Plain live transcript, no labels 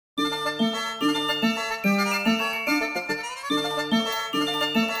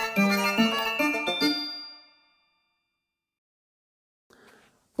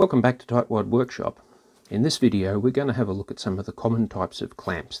Welcome back to Tightwad Workshop. In this video we're going to have a look at some of the common types of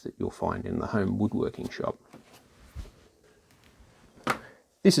clamps that you'll find in the home woodworking shop.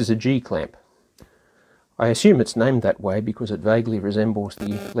 This is a G-clamp. I assume it's named that way because it vaguely resembles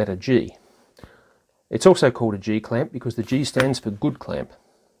the letter G. It's also called a G-clamp because the G stands for good clamp.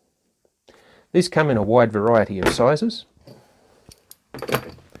 These come in a wide variety of sizes,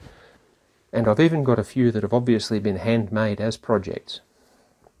 and I've even got a few that have obviously been handmade as projects.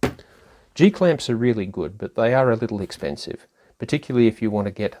 G-clamps are really good, but they are a little expensive, particularly if you want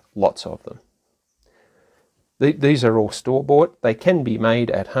to get lots of them. These are all store-bought. They can be made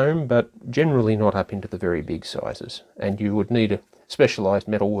at home, but generally not up into the very big sizes, and you would need specialised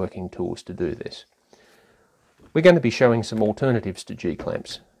metalworking tools to do this. We're going to be showing some alternatives to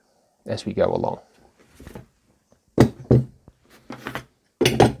G-clamps as we go along.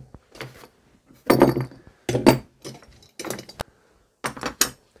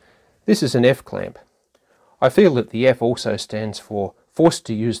 This is an F-clamp. I feel that the F also stands for forced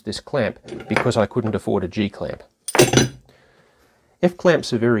to use this clamp because I couldn't afford a G-clamp.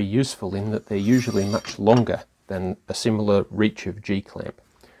 F-clamps are very useful in that they're usually much longer than a similar reach of G-clamp.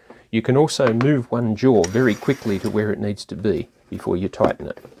 You can also move one jaw very quickly to where it needs to be before you tighten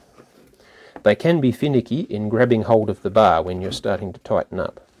it. They can be finicky in grabbing hold of the bar when you're starting to tighten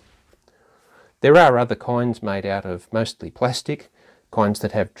up. There are other kinds made out of mostly plastic, kinds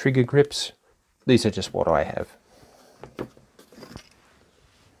that have trigger grips. These are just what I have.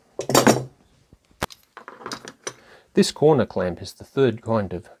 This corner clamp is the third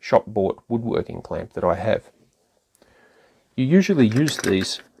kind of shop-bought woodworking clamp that I have. You usually use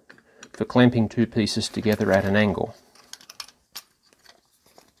these for clamping two pieces together at an angle.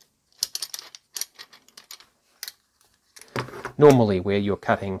 Normally where you're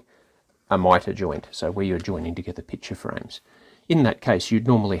cutting a mitre joint, so where you're joining together picture frames. In that case, you'd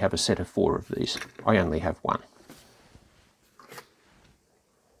normally have a set of 4 of these. I only have one.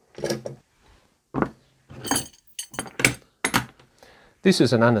 This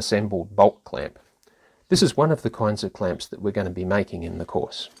is an unassembled bolt clamp. This is one of the kinds of clamps that we're going to be making in the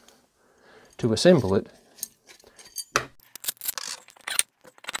course. To assemble it,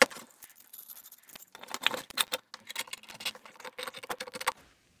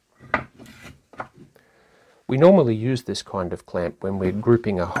 we normally use this kind of clamp when we're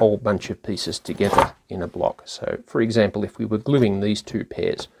grouping a whole bunch of pieces together in a block. So, for example, if we were gluing these two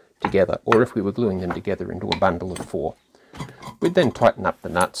pairs together, or if we were gluing them together into a bundle of 4, we'd then tighten up the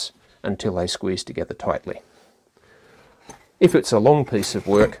nuts until they squeeze together tightly. If it's a long piece of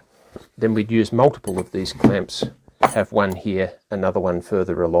work, then we'd use multiple of these clamps, have one here, another one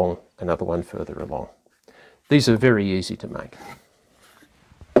further along, another one further along. These are very easy to make.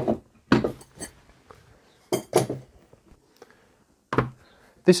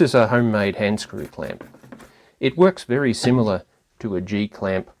 This is a homemade Handscrew clamp. It works very similar to a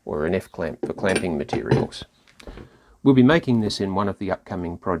G-clamp or an F-clamp for clamping materials. We'll be making this in one of the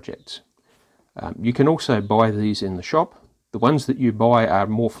upcoming projects. You can also buy these in the shop. The ones that you buy are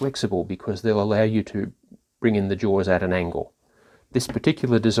more flexible because they'll allow you to bring in the jaws at an angle. This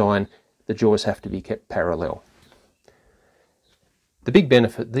particular design, the jaws have to be kept parallel. The big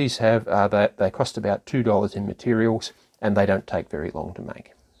benefit these have are that they cost about $2 in materials, and they don't take very long to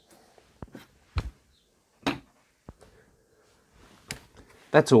make.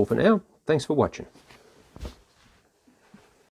 That's all for now. Thanks for watching.